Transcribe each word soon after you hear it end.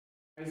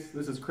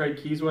This is Craig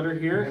Kieswetter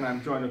here, and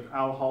I'm joined with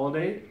Al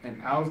Holliday,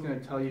 and Al's going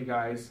to tell you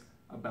guys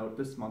about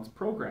this month's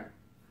program.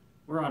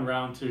 We're on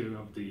round 2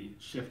 of the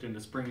Shift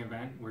into Spring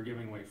event. We're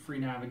giving away free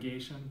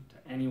navigation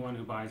to anyone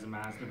who buys a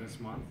Mazda this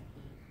month,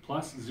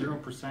 plus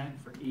 0%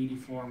 for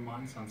 84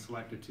 months on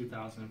selected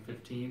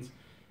 2015s,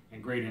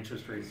 and great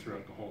interest rates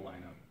throughout the whole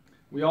lineup.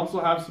 We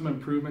also have some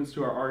improvements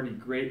to our already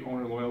great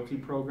owner loyalty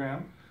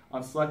program.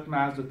 On select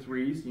Mazda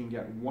 3s, you can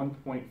get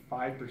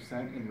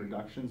 1.5% in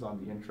reductions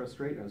on the interest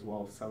rate, as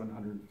well as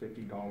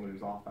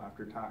 $750 off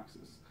after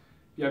taxes.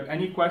 If you have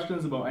any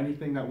questions about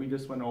anything that we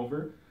just went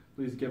over,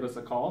 please give us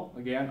a call.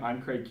 Again,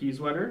 I'm Craig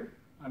Kieswetter.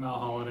 I'm Al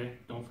Holliday.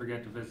 Don't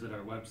forget to visit our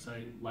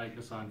website, like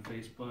us on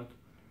Facebook,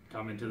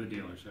 come into the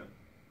dealership.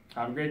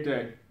 Have a great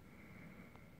day.